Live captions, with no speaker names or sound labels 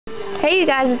Hey you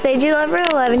guys, it's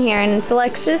AGB&B here, and it's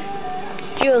Alexis,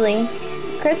 Julie,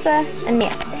 Krista, and Mia.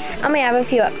 I'm going to have a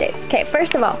few updates. Okay,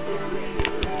 first of all,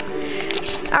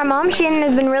 our mom, Shannon,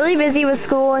 has been really busy with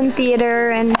school and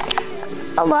theater and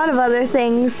a lot of other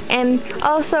things, and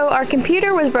also our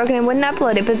computer was broken and wouldn't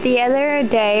upload it, but the other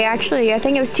day, actually, I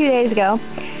think it was 2 days ago,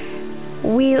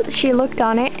 she looked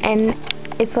on it, and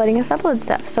it's letting us upload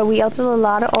stuff. So we uploaded a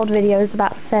lot of old videos,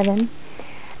 about 7.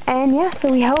 And yeah,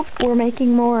 so we hope we're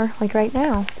making more, like right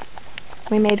now.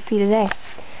 We made a few today.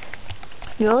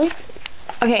 Julie?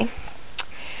 Okay.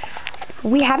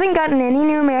 We haven't gotten any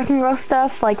new American Girl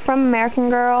stuff, like from American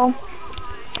Girl.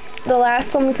 The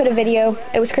last one we put a video,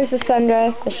 it was Krista's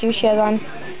sundress, the shoes she has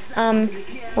on,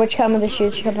 which come with the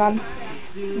shoes she comes on.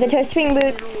 The Toasty Pink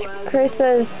boots,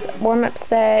 Krista's warm-up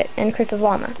set, and Krista's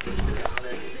llama.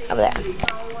 Over there.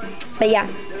 But yeah.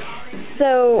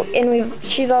 So, and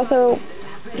she's also...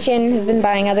 Shannon has been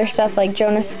buying other stuff like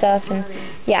Jonas stuff and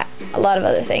yeah, a lot of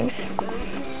other things.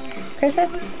 Krista?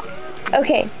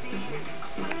 Okay.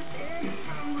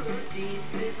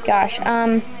 Gosh,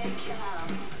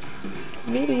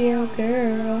 video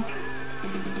girl.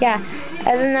 Yeah,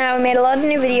 other than that, we made a lot of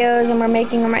new videos and we're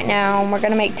making them right now, and we're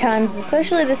gonna make tons,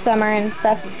 especially this summer and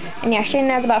stuff. And yeah, Shannon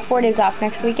has about 4 days off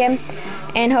next weekend,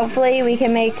 and hopefully we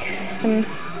can make some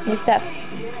new stuff.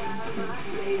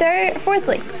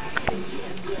 Fourthly,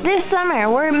 this summer,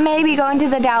 we're maybe going to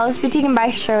the Dallas Boutique and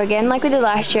Buy show again, like we did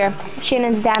last year.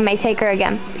 Shannon's dad may take her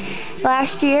again.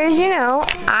 Last year, as you know,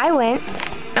 I went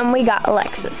and we got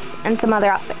Alexis and some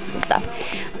other outfits and stuff.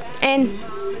 And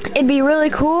it'd be really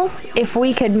cool if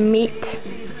we could meet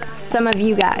some of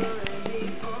you guys.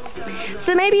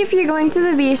 So maybe if you're going to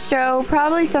the bistro,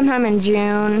 probably sometime in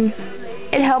June.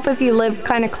 It'd help if you live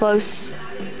kind of close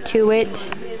to it.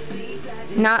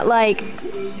 Not like...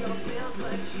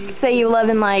 say you live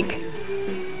in like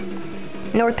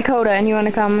North Dakota and you want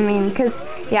to come. I mean, because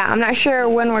yeah, I'm not sure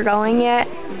when we're going yet,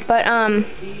 but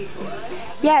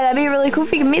yeah, that'd be really cool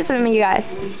if you could meet some of you guys,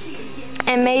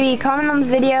 and maybe comment on this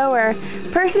video or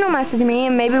personal message me,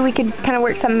 and maybe we could kind of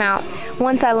work something out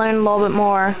once I learn a little bit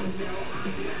more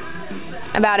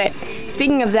about it.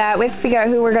 Speaking of that, we have to figure out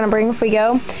who we're gonna bring if we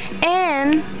go,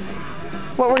 and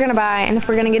what we're gonna buy, and if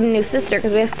we're gonna get a new sister,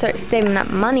 because we have to start saving up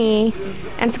money,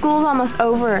 and school's almost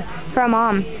over for our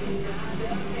mom.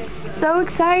 So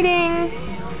exciting!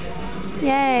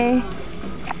 Yay!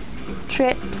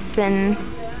 Trips and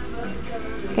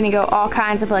gonna go all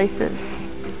kinds of places.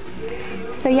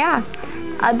 So yeah,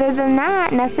 other than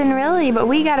that, nothing really, but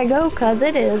we gotta go because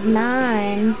it is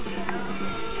 9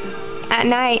 at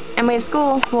night, and we have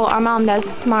school. Well, our mom does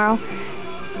tomorrow.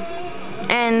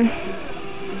 And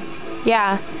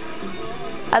yeah,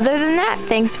 other than that,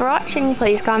 thanks for watching.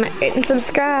 Please comment, rate, and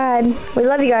subscribe. We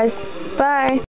love you guys. Bye.